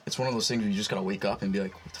it's one of those things where you just gotta wake up and be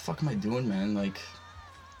like, what the fuck am I doing, man? Like,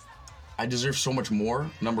 I deserve so much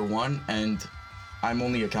more, number one, and I'm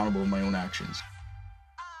only accountable for my own actions.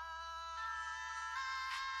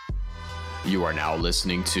 You are now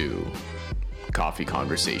listening to Coffee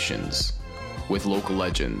Conversations with Local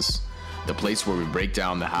Legends, the place where we break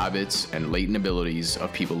down the habits and latent abilities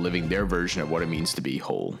of people living their version of what it means to be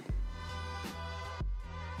whole.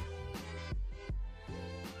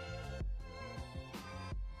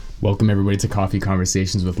 Welcome everybody to Coffee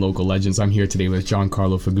Conversations with Local Legends. I'm here today with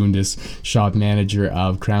Giancarlo Fagundes, shop manager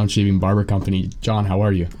of Crown Shaving Barber Company. John, how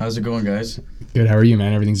are you? How's it going, guys? Good, how are you,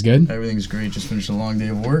 man? Everything's good? Everything's great. Just finished a long day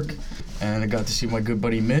of work, and I got to see my good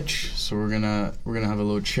buddy Mitch. So we're gonna have a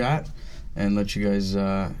little chat and let you guys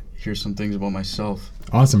hear some things about myself.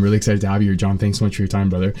 Awesome, really excited to have you here, John. Thanks so much for your time,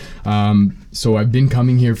 brother. So I've been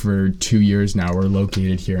coming here for 2 years now. We're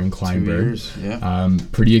located here in Kleinburg. 2 years, yeah.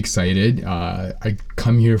 Pretty excited. I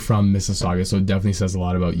come here from Mississauga, so it definitely says a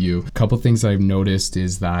lot about you. A couple things I've noticed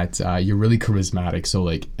is that you're really charismatic. So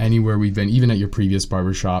like anywhere we've been, even at your previous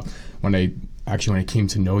barbershop, when I came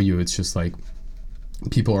to know you, it's just like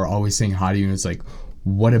people are always saying hi to you, and it's like,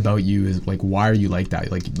 what about you is like, why are you like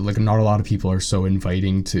that? Like not a lot of people are so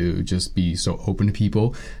inviting to just be so open to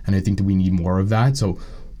people, and I think that we need more of that. So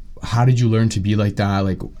how did you learn to be like that?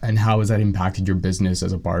 Like, and how has that impacted your business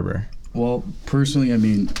as a barber? Well, personally, I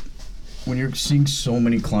mean, when you're seeing so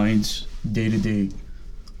many clients day to day,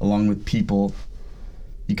 along with people,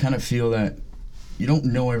 you kind of feel that you don't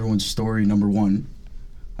know everyone's story, number one,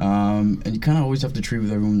 and you kind of always have to treat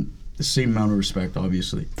with everyone the same amount of respect,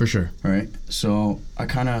 obviously. For sure. All right. So I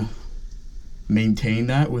kind of maintain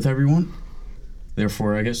that with everyone.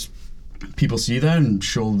 Therefore, I guess people see that and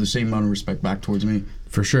show the same amount of respect back towards me.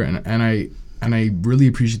 For sure. And I really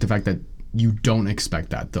appreciate the fact that you don't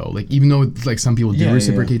expect that though. Like, even though like some people do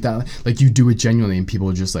reciprocate that, like you do it genuinely, and people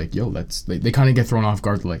are just like, yo, they kind of get thrown off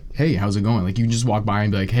guard. Like, hey, how's it going? Like, you just walk by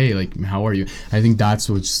and be like, hey, like, how are you? I think that's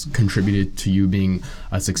what's contributed to you being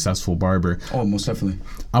a successful barber. Oh, most definitely.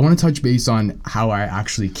 I want to touch base on how I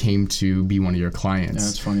actually came to be one of your clients.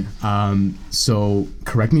 Yeah, that's funny. So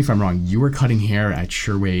correct me if I'm wrong. You were cutting hair at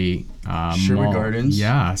Sherway Sherway Gardens.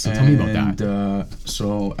 Yeah. So tell me about that.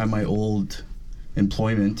 So at my old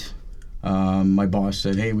employment, my boss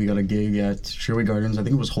said, hey, we got a gig at Sherway Gardens. I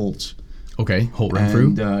think it was Holt's. Okay, Holt Renfrew?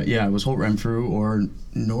 And, yeah, it was Holt Renfrew or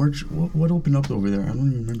what opened up over there? I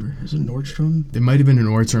don't even remember. Is it Nordstrom? It might have been a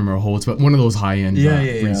Nordstrom or a Holt's, but one of those high-end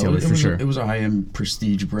retailers for sure. It was a high-end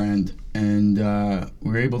prestige brand. And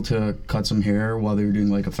we were able to cut some hair while they were doing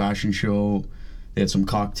like a fashion show. They had some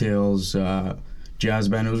cocktails, jazz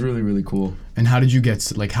band. It was really, really cool. And how did you get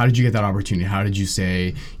that opportunity? How did you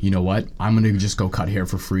say, you know what, I'm going to just go cut hair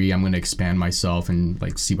for free. I'm going to expand myself and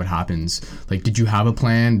like see what happens. Like, did you have a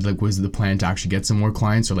plan? Like, was the plan to actually get some more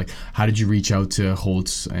clients, or like, how did you reach out to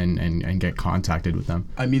Holt's and get contacted with them?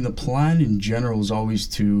 I mean, the plan in general is always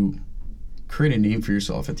to create a name for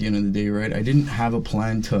yourself at the end of the day, right? I didn't have a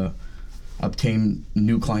plan to obtain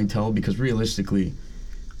new clientele because realistically,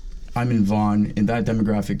 I'm in Vaughan, in that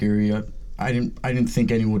demographic area. I didn't think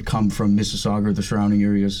anyone would come from Mississauga or the surrounding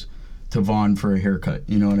areas to Vaughan for a haircut.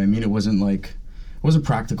 You know what I mean? It wasn't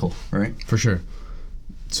practical, right? For sure.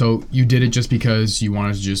 So you did it just because you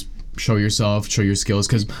wanted to just show yourself, show your skills,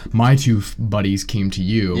 because my two buddies came to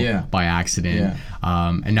you by accident,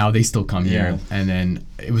 and now they still come here. And then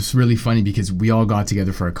it was really funny because we all got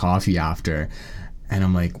together for a coffee after, and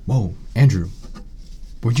I'm like, whoa, Andrew,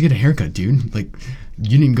 where'd you get a haircut, dude? Like,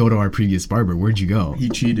 you didn't go to our previous barber. Where'd you go? He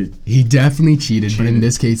cheated. He definitely cheated, but in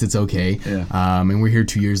this case, it's okay. Yeah. And we're here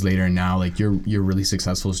 2 years later, and now like you're really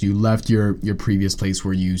successful. So you left your previous place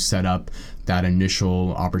where you set up that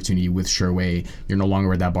initial opportunity with Sherway. You're no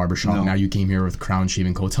longer at that barbershop. No. Now you came here with Crown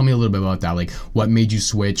Shaving Co. Tell me a little bit about that. Like, what made you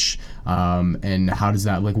switch, and how does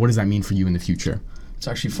that, like, what does that mean for you in the future? It's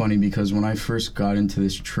actually funny because when I first got into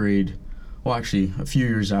this trade, well, actually a few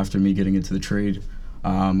years after me getting into the trade,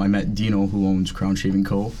 I met Dino, who owns Crown Shaving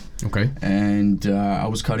Co. Okay. And I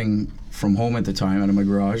was cutting from home at the time out of my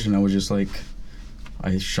garage, and I was just like,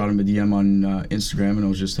 I shot him a DM on Instagram, and I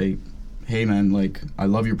was just like, hey man, like, I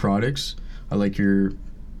love your products. I like your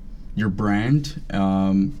brand.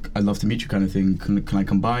 I'd love to meet you, kind of thing. Can I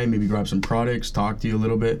come by, maybe grab some products, talk to you a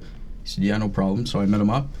little bit? He said, yeah, no problem. So I met him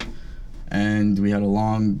up, and we had a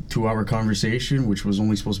long 2-hour conversation, which was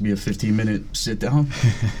only supposed to be a 15-minute sit down.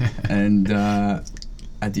 And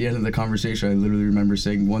at the end of the conversation, I literally remember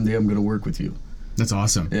saying, one day I'm going to work with you. That's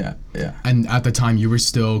awesome. Yeah, yeah. And at the time, you were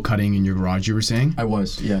still cutting in your garage, you were saying? I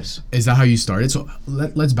was, yes. Is that how you started? So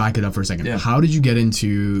let's back it up for a second. Yeah. How did you get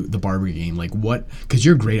into the barber game? Like what, because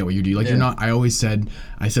you're great at what you do. Like you're not, I said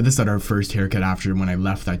this at our first haircut after when I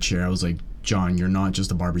left that chair. I was like, John, you're not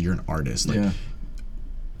just a barber, you're an artist. Like, yeah.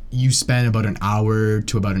 You spend about an hour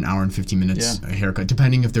to about an hour and 15 minutes a haircut,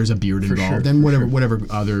 depending if there's a beard For involved sure, and whatever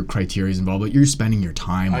other criteria is involved. But you're spending your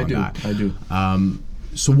time on that. I do.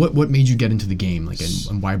 So what made you get into the game, like,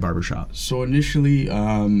 and why barbershop? So initially,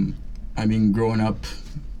 I mean, growing up,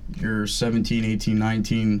 you're 17, 18,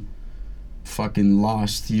 19, fucking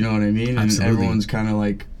lost, you know what I mean? Absolutely. And everyone's kind of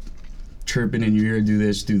like chirping in your ear, do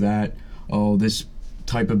this, do that. Oh, this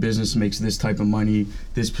type of business makes this type of money.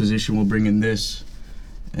 This position will bring in this.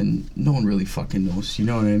 And no one really fucking knows, you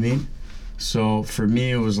know what I mean? So for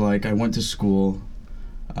me, it was like I went to school,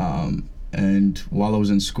 and while I was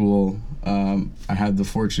in school, I had the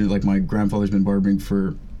fortune, like my grandfather's been barbering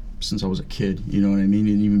since I was a kid, you know what I mean?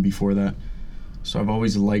 And even before that. So I've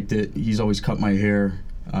always liked it. He's always cut my hair.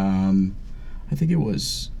 I think it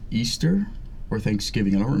was Easter or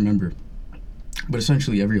Thanksgiving, I don't remember. But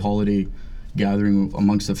essentially every holiday gathering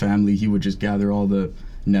amongst the family, he would just gather all the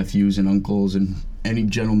nephews and uncles and any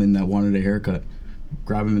gentleman that wanted a haircut,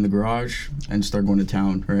 grab him in the garage and start going to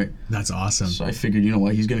town, right? That's awesome. So I figured, you know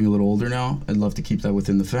what, he's getting a little older now. I'd love to keep that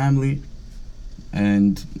within the family.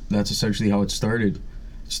 And that's essentially how it started.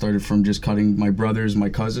 It started from just cutting my brothers, my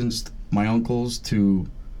cousins, my uncles, to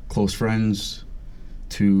close friends,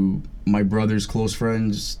 to my brother's close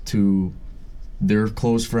friends, to their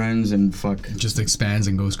close friends, and fuck. It just expands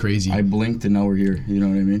and goes crazy. I blinked and now we're here, you know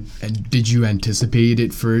what I mean? And did you anticipate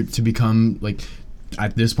it for it to become, like,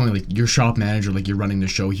 at this point, like, you're shop manager, like, you're running the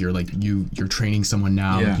show here, like, you're training someone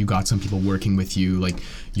now, Yeah. like, you got some people working with you, like,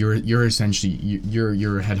 you're essentially,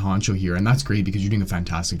 you're a head honcho here, and that's great because you're doing a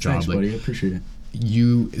fantastic job. Thanks, like, buddy, I appreciate it.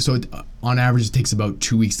 On average, it takes about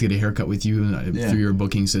 2 weeks to get a haircut with you Yeah. through your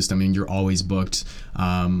booking system, and you're always booked,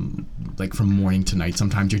 like, from morning to night.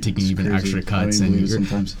 Sometimes you're taking even Crazy. extra I cuts, don't even and believe it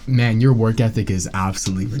sometimes. man, your work ethic is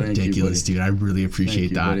absolutely Thank you, ridiculous, buddy. dude. I really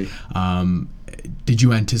appreciate Thank you, that. Did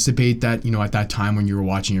you anticipate that, at that time when you were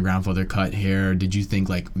watching your grandfather cut hair, did you think,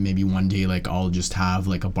 like, maybe one day, like, I'll just have,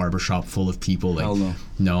 like, a barbershop full of people? Like, Hell no.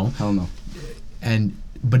 No? Hell no.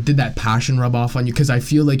 But did that passion rub off on you? Because I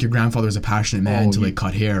feel like your grandfather was a passionate man to, like,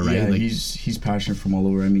 cut hair, right? Yeah, Like, he's passionate from all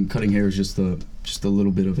over. I mean, cutting hair is just a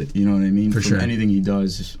little bit of it, you know what I mean? For From sure. anything he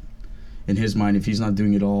does, in his mind, if he's not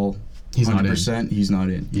doing it all He's not in. 100%, he's not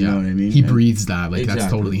in. You know what I mean? He And breathes that. Like, that's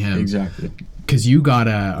exactly, totally him. Exactly. Because you got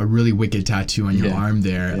a really wicked tattoo on your Yeah. arm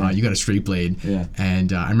there. Yeah. You got a straight blade. Yeah.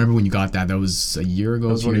 And I remember when you got that. That was a year ago.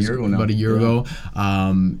 That was about a year ago now. About a year Yeah. ago.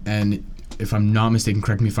 And if I'm not mistaken,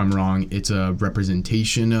 correct me if I'm wrong, it's a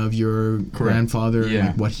representation of your grandfather.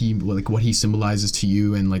 Yeah. Like what he symbolizes to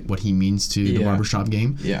you and, like, what he means to the Yeah. barbershop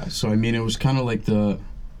game. Yeah, so I mean, it was kind of like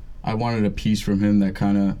I wanted a piece from him that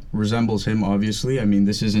kind of resembles him, obviously. I mean,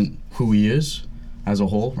 this isn't who he is as a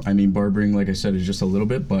whole. I mean, barbering, like I said, is just a little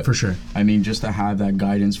bit, but For sure. I mean, just to have that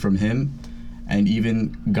guidance from him and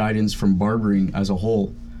even guidance from barbering as a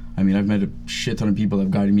whole. I mean, I've met a shit ton of people that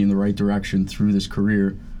have guided me in the right direction through this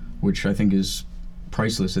career, which I think is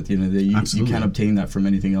priceless at the end of the day. You Absolutely. can't obtain that from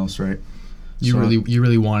anything else, right? You So-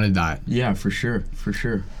 really wanted that. Yeah, for sure, for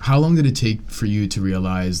sure. How long did it take for you to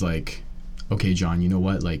realize, like, okay, John, you know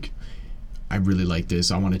what? Like, I really like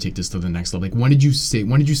this. I want to take this to the next level. Like, when did you say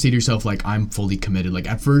to yourself, like, I'm fully committed? Like,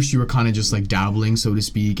 at first you were kind of just, like, dabbling, so to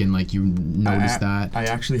speak, and, like, you noticed that. I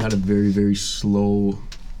actually had a very, very slow,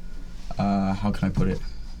 how can I put it?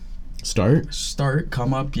 Start,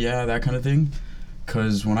 come up, yeah, that kind of thing.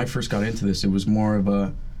 Because when I first got into this, it was more of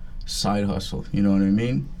a side hustle, you know what I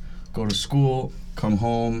mean? Go to school, come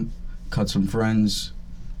home, cut some friends,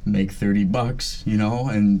 make $30, you know,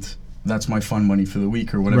 and that's my fun money for the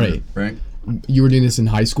week or whatever, right? You were doing this in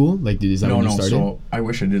high school? Like, is that when you started? So I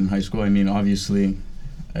wish I did in high school. I mean, obviously,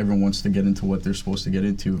 everyone wants to get into what they're supposed to get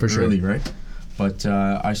into For sure. early, right? But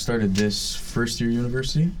I started this first year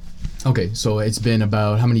university Okay, so it's been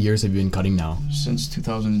about, how many years have you been cutting now? since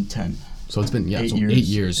 2010. So it's been 8 8 years.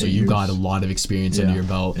 years. So 8 you years. got a lot of experience Yeah, under your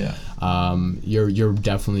belt. yeah. You're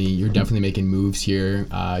definitely making moves here.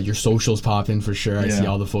 Your socials popping for sure. I see Yeah.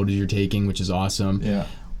 all the photos you're taking, which is awesome. Yeah.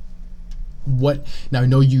 Now I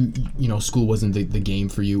know you know school wasn't the game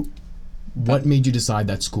for you. What made you decide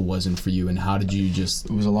that school wasn't for you, and how did you just?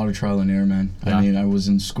 It was a lot of trial and error, man. Yeah. I mean, I was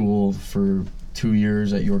in school for 2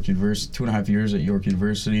 years at York University, 2.5 years at York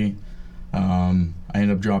University. I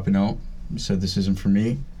ended up dropping out. Said this isn't for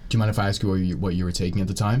me. Do you mind if I ask you what you were taking at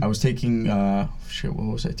the time? I was taking what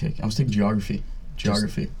was I taking? I was taking geography.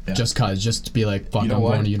 Geography. Yeah. Just to be like, fuck, You know I'm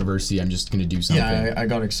what? going to university. I'm just gonna do something. Yeah, I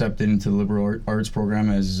got accepted into the liberal arts program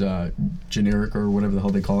as generic or whatever the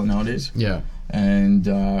hell they call it nowadays. Yeah. And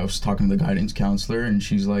I was talking to the guidance counselor, and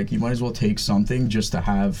she's like, you might as well take something just to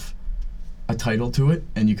have a title to it,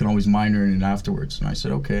 and you can always minor in it afterwards. And I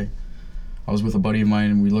said, okay. I was with a buddy of mine,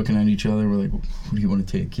 and we're looking at each other. We're like, what do you want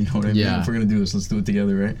to take? You know what I mean? Yeah. If we're going to do this, let's do it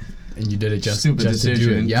together, right? And you did it just Stupid just decision.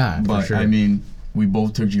 to do it. Yeah, but for sure. I mean, we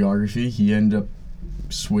both took geography. He ended up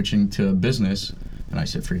switching to business, and I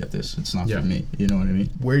said, forget this. It's not Yeah. for me. You know what I mean?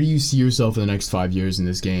 Where do you see yourself in the next 5 years in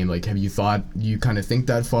this game? Like, have you thought, you kind of think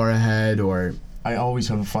that far ahead, or? I always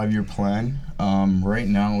have a 5-year plan. Right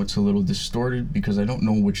now, it's a little distorted because I don't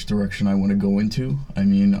know which direction I want to go into. I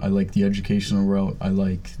mean, I like the educational route. I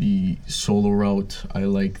like the solo route. I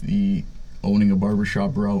like the owning a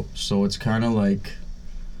barbershop route. So it's kind of like,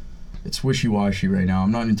 it's wishy-washy right now.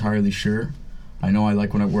 I'm not entirely sure. I know I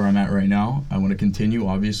like where I'm at right now. I want to continue,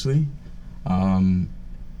 obviously.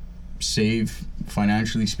 Save,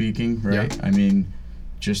 financially speaking, right? Yeah. I mean,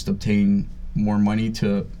 just obtain more money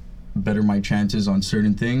to better my chances on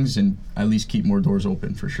certain things and at least keep more doors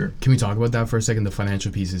open, for sure. Can we talk about that for a second? The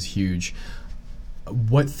financial piece is huge.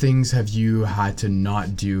 What things have you had to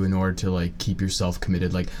not do in order to like keep yourself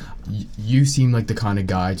committed? Like, you seem like the kind of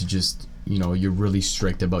guy to just, you know, you're really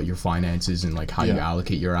strict about your finances and like how you Yeah.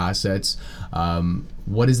 allocate your assets.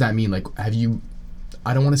 What does that mean? Like, have you,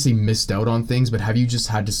 I don't want to say missed out on things, but have you just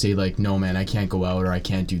had to say like, no man, I can't go out, or I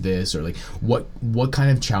can't do this, or like what kind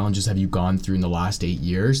of challenges have you gone through in the last 8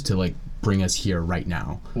 years to like bring us here right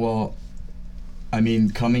now? Well, I mean,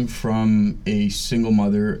 coming from a single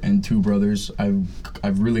mother and 2 brothers,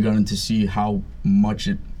 I've really gotten to see how much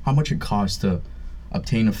it costs to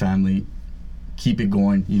obtain a family, keep it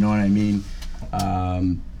going. You know what I mean?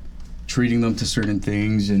 Treating them to certain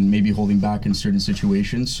things and maybe holding back in certain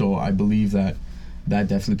situations. So I believe that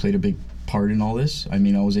definitely played a big part in all this. I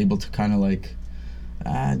mean, I was able to kind of like,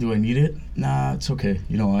 do I need it? Nah, it's okay.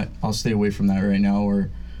 You know what? I'll stay away from that right now. Or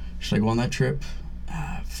should I go on that trip?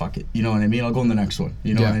 Fuck it. You know what I mean? I'll go on the next one.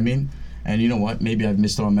 You know Yeah. what I mean? And you know what? Maybe I've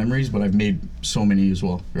missed out on memories, but I've made so many as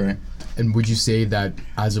well, right? And would you say that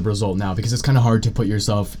as a result now, because it's kind of hard to put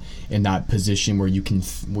yourself in that position where you can,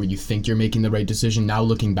 where you think you're making the right decision, now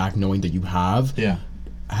looking back knowing that you have, Yeah.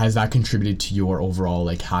 has that contributed to your overall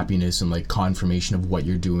like happiness and like confirmation of what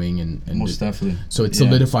you're doing and Most definitely. so it Yeah.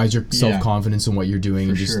 solidifies your Yeah. self-confidence in what you're doing,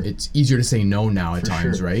 and For just sure. it's easier to say no now at For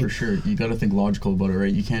times, sure, right? For sure. You got to think logical about it,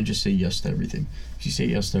 right? You can't just say yes to everything. If you say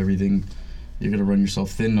yes to everything, you're gonna run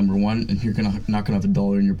yourself thin, number one, and you're not gonna have a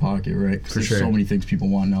dollar in your pocket, right? 'Cause For there's sure. so many things people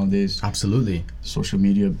want nowadays. Absolutely. Social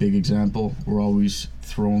media, big example. We're always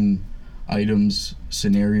throwing items,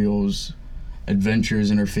 scenarios,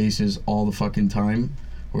 adventures in our faces all the fucking time,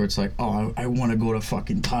 where it's like, oh, I want to go to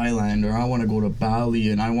fucking Thailand, or I want to go to Bali,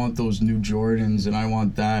 and I want those new Jordans, and I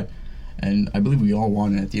want that. And I believe we all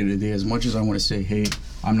want it at the end of the day. As much as I want to say, hey,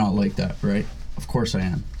 I'm not like that, right? Of course I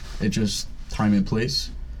am. It just time and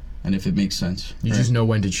place, and if it makes sense. You right? just know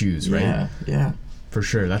when to choose, right? Yeah, yeah. For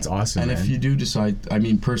sure. That's awesome, And man. if you do decide, I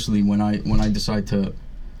mean, personally, when I decide to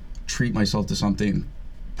treat myself to something,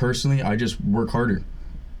 personally, I just work harder,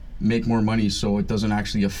 make more money, so it doesn't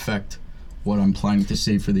actually affect what I'm planning to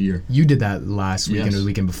save for the year. You did that last weekend Yes. or the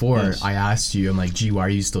weekend before. Yes. I asked you, I'm like, gee, why are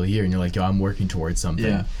you still here? And you're like, yo, I'm working towards something.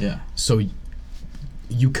 Yeah, yeah. So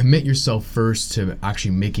you commit yourself first to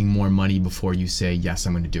actually making more money before you say, yes,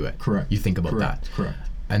 I'm going to do it. Correct. You think about Correct. that. Correct.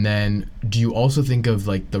 And then do you also think of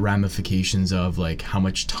like the ramifications of like how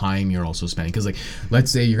much time you're also spending? Because like, let's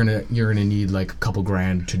say you're gonna need like a couple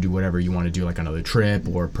grand to do whatever you want to do, like another trip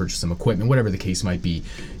or purchase some equipment, whatever the case might be.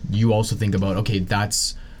 You also think about, okay,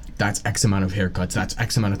 that's X amount of haircuts, that's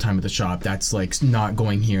X amount of time at the shop, that's like not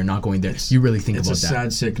going here, not going there. You really think It's about a that.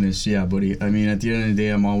 sad sickness, yeah, buddy. I mean, at the end of the day,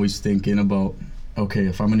 I'm always thinking about, okay,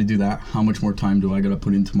 if I'm going to do that, how much more time do I got to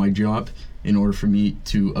put into my job in order for me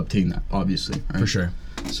to obtain that, obviously. Right? For sure.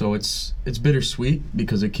 So it's bittersweet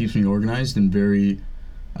because it keeps me organized and very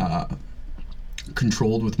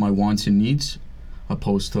controlled with my wants and needs,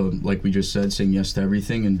 opposed to, like we just said, saying yes to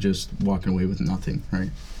everything and just walking away with nothing,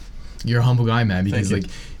 right? You're a humble guy, man, because Thank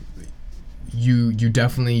like you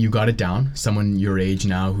definitely, you got it down. Someone your age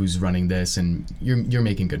now who's running this, and you're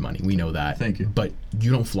making good money. We know that. Thank you. But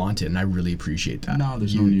you don't flaunt it, and I really appreciate that. No,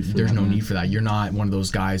 there's no need for There's that, no man. need for that. You're not one of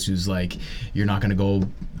those guys who's like, you're not gonna go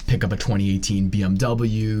pick up a 2018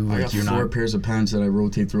 BMW. I Like got you're 4 not. pairs of pants that I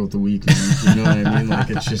rotate throughout the week, man. You know what I mean? Like,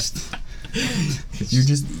 it's just...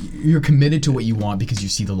 You're committed to what you want because you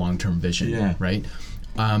see the long-term vision. Yeah. Right.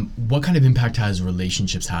 What kind of impact has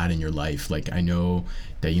relationships had in your life? Like, I know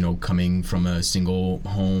that, you know, coming from a single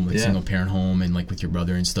home, like Yeah. single parent home, and like with your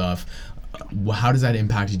brother and stuff, how does that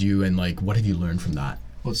impacted you, and like what have you learned from that?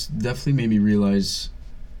 Well, it's definitely made me realize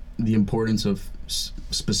the importance of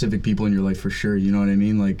specific people in your life, for sure. You know what I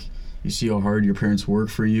mean? Like, you see how hard your parents work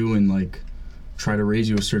for you and like try to raise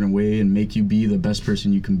you a certain way and make you be the best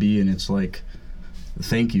person you can be, and it's like,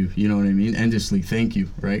 thank you, you know what I mean? Endlessly thank you,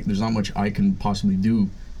 right? There's not much I can possibly do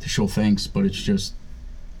to show thanks, but it's just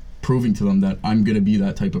proving to them that I'm gonna be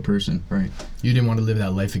that type of person, right? You didn't want to live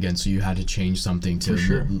that life again, so you had to change something to For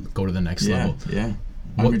sure. go to the next level. Yeah.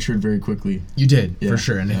 I What- matured very quickly. You did, Yeah, for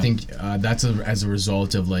sure. And I yeah. think that's as a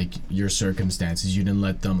result of like your circumstances. You didn't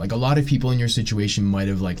let them, like a lot of people in your situation might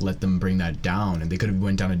have like let them bring that down, and they could have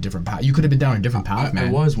went down a different path. You could have been down a different path, I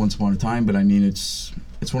man. was once upon a time, but I mean, it's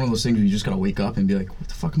one of those things where you just gotta wake up and be like, what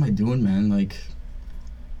the fuck am I doing, man? Like,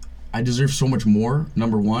 I deserve so much more,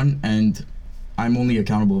 number one, and I'm only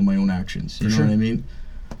accountable of my own actions. You For know sure. what I mean?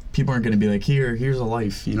 People aren't gonna be like, here's a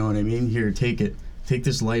life, you know what I mean? Here, take it. Take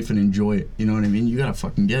this life and enjoy it. You know what I mean? You gotta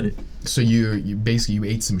fucking get it. So you basically you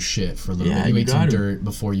ate some shit for a little Yeah, bit. You you ate some gotta. dirt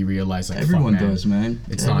before you realized like Everyone fuck, man. does, man.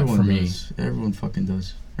 It's not Everyone for me. does. Everyone fucking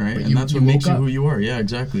does. Right? But And you- that's you what makes woke you up. who you are. Yeah,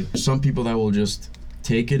 exactly. There's some people that will just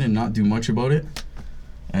take it and not do much about it.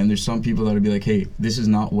 And there's some people that'll be like, hey, this is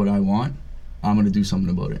not what I want. I'm gonna do something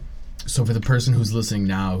about it. So for the person who's listening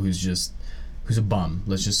now, who's a bum,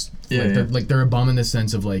 let's just Yeah, they're a bum in the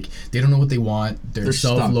sense of like they don't know what they want. They're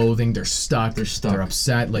stuck. self-loathing. They're stuck. They're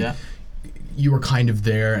upset. Like Yeah. you were kind of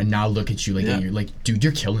there, and now look at you. Like Yeah. you're like, dude,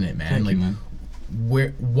 you're killing it, man. Thank like you, man.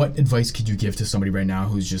 what advice could you give to somebody right now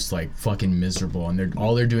who's just like fucking miserable, and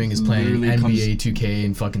all they're doing is playing Literally NBA 2K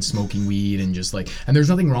and fucking smoking weed and just like, and there's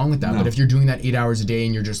nothing wrong with that. No. But if you're doing that 8 hours a day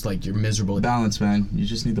and you're just like you're miserable, Balance, man. You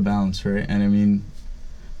just need the balance, right? And I mean,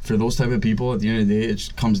 for those type of people, at the end of the day, it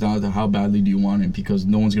just comes down to how badly do you want it, because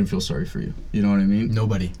no one's gonna feel sorry for you. You know what I mean?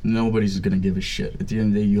 nobody. Nobody's gonna give a shit. At the end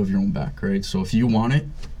of the day, you have your own back, right? So if you want it,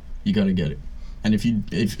 you gotta get it. And if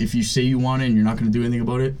you say you want it and you're not gonna do anything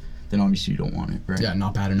about it, then obviously you don't want it, right? Yeah,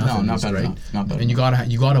 not bad enough. No, at not least, bad right? enough. Not bad And enough.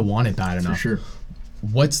 you gotta want it bad For enough. sure.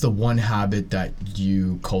 What's the one habit that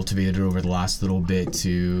you cultivated over the last little bit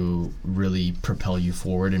to really propel you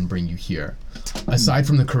forward and bring you here? Aside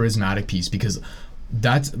from the charismatic piece, because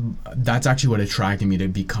that's actually what attracted me to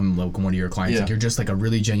become like one of your clients. Yeah. Like you're just like a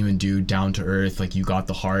really genuine dude, down to earth, like you got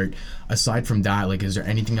the heart. Aside from that, like is there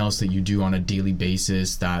anything else that you do on a daily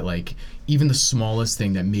basis that like even the smallest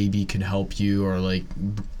thing that maybe could help you or like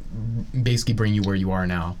basically bring you where you are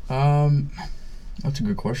now? That's a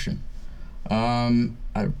good question.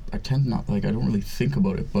 I tend not, like, I don't really think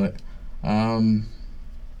about it, but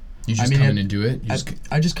You just I mean, come in and do it.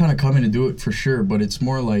 I just kind of come in and do it for sure, but it's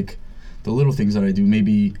more like the little things that I do.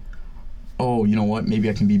 Maybe, oh, you know what? Maybe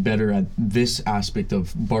I can be better at this aspect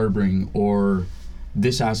of barbering, or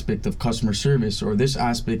this aspect of customer service, or this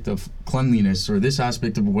aspect of cleanliness, or this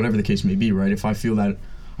aspect of whatever the case may be, right? If I feel that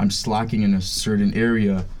I'm slacking in a certain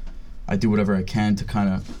area, I do whatever I can to kind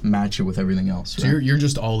of match it with everything else. So Right? you're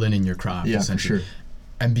just all in your craft. Yeah, for essentially. sure.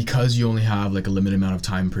 And because you only have like a limited amount of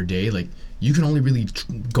time per day, like you can only really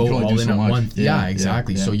go can only all do in so on much. one. Yeah,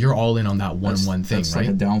 Exactly. yeah. So you're all in on that one thing, That's right? like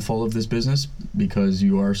a downfall of this business, because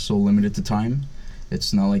you are so limited to time.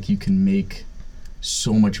 It's not like you can make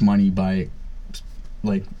so much money by,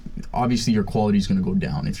 like, obviously your quality is going to go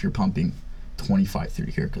down if you're pumping 25,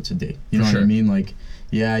 30 haircuts a day. You know For what I sure. mean? Like,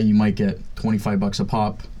 yeah, you might get $25 a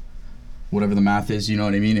pop, whatever the math is, you know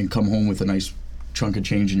what I mean, and come home with a nice chunk of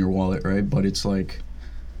change in your wallet, right? But it's like,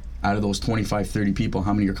 out of those 25, 30 people,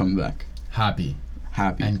 how many are coming back Happy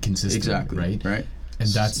happy and consistent, Exactly, right? And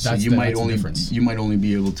that's so that's you the, might that's the only difference. you might only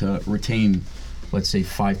be able to retain, let's say,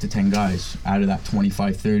 5 to 10 guys out of that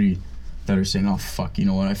 25, 30 that are saying, oh fuck, you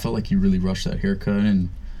know what, I felt like you really rushed that haircut, and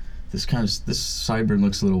this sideburn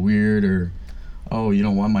looks a little weird, or oh, you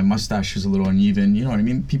know what, my mustache is a little uneven. You know what I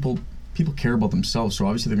mean? People care about themselves, so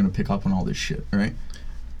obviously they're gonna pick up on all this shit, right?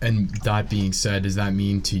 And that being said, does that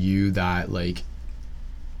mean to you that like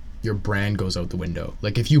your brand goes out the window?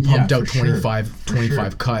 Like if you pumped Yeah, out for sure. 25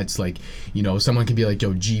 sure. cuts, like, you know, someone could be like,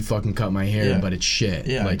 yo, G fucking cut my hair, Yeah. but it's shit.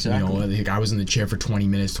 Yeah, like, exactly. you know, like I was in the chair for 20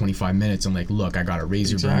 minutes, 25 minutes. I'm like, look, I got a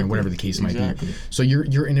razor burn, or Exactly. whatever the case might Exactly. be. So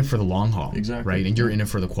you're in it for the long haul. Exactly. Right? And you're in it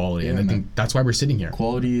for the quality. Yeah, and I think man. that's why we're sitting here.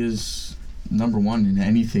 Quality is number one in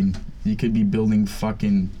anything. You could be building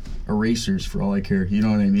fucking erasers for all I care. You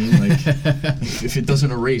know what I mean? Like, if it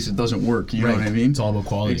doesn't erase, it doesn't work. You know what I mean? It's all about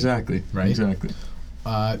quality. Exactly. Right? Exactly.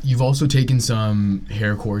 You've also taken some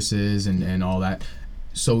hair courses and all that.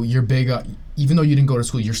 So you're big, even though you didn't go to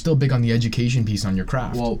school, you're still big on the education piece on your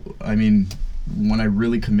craft. Well, I mean, when I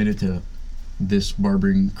really committed to this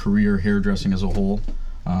barbering career, hairdressing as a whole,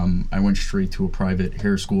 I went straight to a private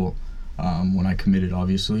hair school when I committed,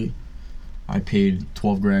 obviously. I paid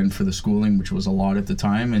 12 grand for the schooling, which was a lot at the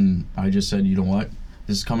time, and I just said, you know what,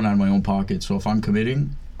 this is coming out of my own pocket, so if I'm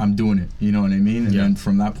committing, I'm doing it, you know what I mean? And then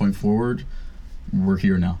from that point forward, we're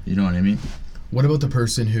here now, you know what I mean? What about the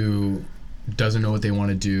person who doesn't know what they want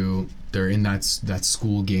to do? They're in that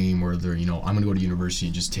school game where they're, you know, I'm going to go to university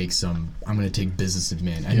and just I'm going to take business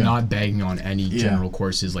admin and not bagging on any general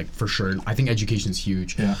courses, like, for sure. I think education's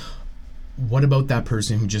huge. Yeah. What about that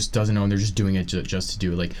person who just doesn't know and they're just doing it just to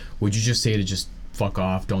do it? Like, would you just say to just fuck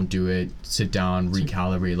off, don't do it, sit down,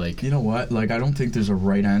 recalibrate? Like, you know what? Like, I don't think there's a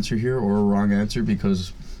right answer here or a wrong answer,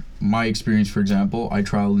 because my experience, for example, I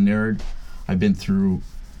trial and errored. I've been through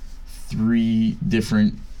 3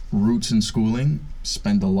 different routes in schooling,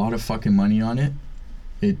 spent a lot of fucking money on it.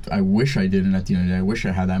 I wish I didn't at the end of the day. I wish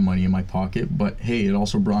I had that money in my pocket, but hey, it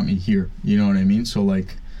also brought me here. You know what I mean? So,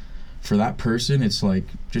 like, for that person, it's like,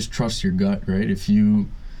 just trust your gut, right? If you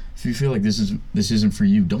feel like this isn't for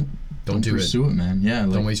you, don't pursue it, man. Yeah,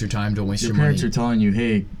 like, don't waste your time, don't waste your money. Your parents money. are telling you,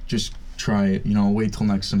 hey, just try it, you know, wait till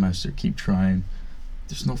next semester, keep trying.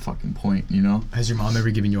 There's no fucking point, you know? Has your mom ever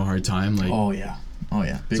given you a hard time? Like, oh yeah,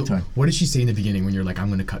 big time. What did she say in the beginning when you're like, I'm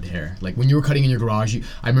gonna cut hair? Like, when you were cutting in your garage,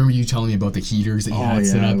 I remember you telling me about the heaters that you had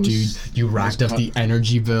set up, dude. You racked up the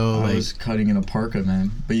energy bill. I was cutting in a parka,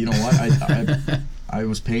 man. But you know what? I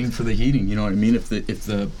was paying for the heating. You know what I mean? If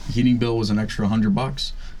the heating bill was an extra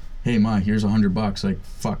 $100, hey ma, here's $100. Like,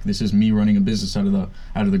 fuck, this is me running a business out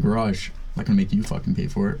of the garage. I'm not gonna make you fucking pay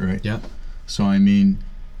for it, right? Yeah. So I mean,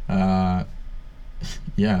 yeah,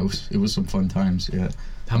 it was some fun times. Yeah.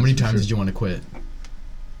 How many times did you want to quit?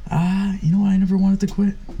 You know what? I never wanted to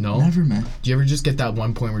quit. No? Never, man. Do you ever just get that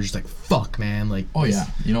one point where you're just like, fuck, man? Like, oh, yeah.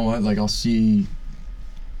 You know what? Like, I'll see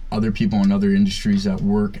other people in other industries that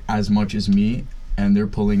work as much as me, and they're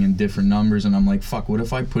pulling in different numbers, and I'm like, fuck, what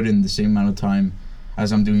if I put in the same amount of time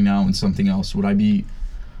as I'm doing now in something else? Would I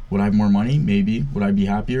have more money? Maybe. Would I be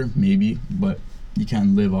happier? Maybe. But you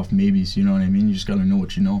can't live off maybes, you know what I mean? You just gotta know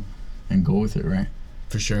what you know and go with it, right?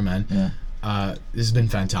 For sure, man. Yeah. This has been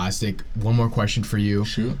fantastic. One more question for you.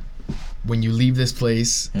 Shoot. When you leave this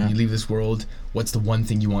place, when you leave this world, what's the one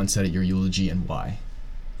thing you want said at your eulogy, and why?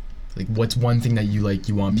 Like, what's one thing that you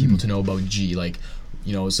want people to know about G? Like,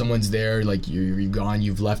 you know, someone's there, like, you're gone,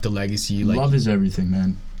 you've left a legacy. Like, love is everything,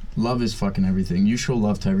 man. Love is fucking everything. You show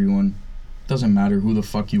love to everyone. Doesn't matter who the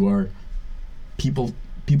fuck you are. People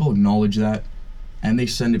acknowledge that, and they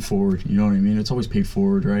send it forward. You know what I mean? It's always paid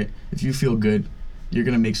forward, right? If you feel good, you're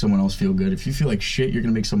gonna make someone else feel good. If you feel like shit, you're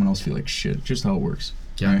gonna make someone else feel like shit. Just how it works.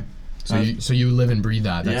 Yeah. Right? So you live and breathe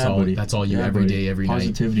that. That's all. Buddy. That's all you every day, every night.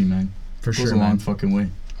 Positivity, man. For sure, goes a long fucking way.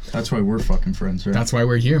 That's why we're fucking friends, right? That's why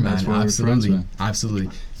we're here, man. That's why Absolutely. we're friends, man.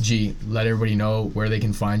 Absolutely. G, let everybody know where they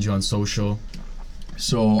can find you on social.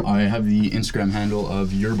 So I have the Instagram handle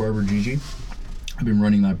of Your Barber Gigi. I've been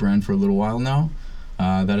running that brand for a little while now.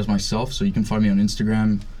 That is myself, so you can find me on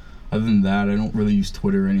Instagram. Other than that, I don't really use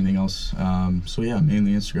Twitter or anything else. So yeah,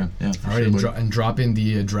 mainly Instagram. Yeah. All right, and drop in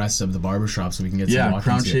the address of the barbershop so we can get some walk-ins. Yeah,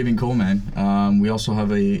 Crown Shaving Co, man. We also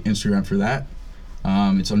have a Instagram for that.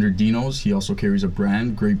 It's under Dino's. He also carries a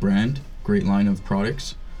brand, great line of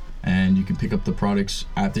products. And you can pick up the products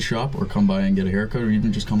at the shop, or come by and get a haircut, or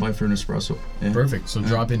even just come by for an espresso. Yeah. Perfect. So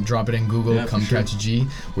drop it in Google. Yeah, come catch G.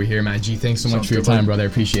 We're here, man. G, thanks so much for your good, time, brother. I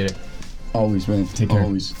appreciate it. Always, man. Take care.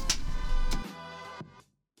 Always.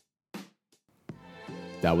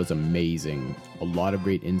 That was amazing. A lot of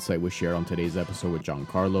great insight was shared on today's episode with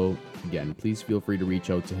Giancarlo. Again, please feel free to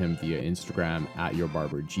reach out to him via Instagram at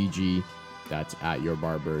YourBarberGG. That's at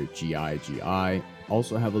YourBarberGIGI.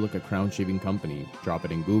 Also, have a look at Crown Shaving Company. Drop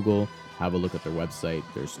it in Google. Have a look at their website.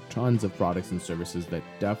 There's tons of products and services that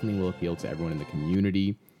definitely will appeal to everyone in the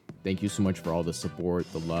community. Thank you so much for all the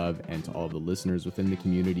support, the love, and to all the listeners within the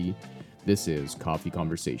community. This is Coffee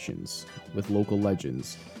Conversations with Local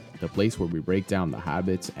Legends, the place where we break down the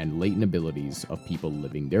habits and latent abilities of people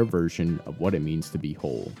living their version of what it means to be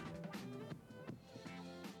whole.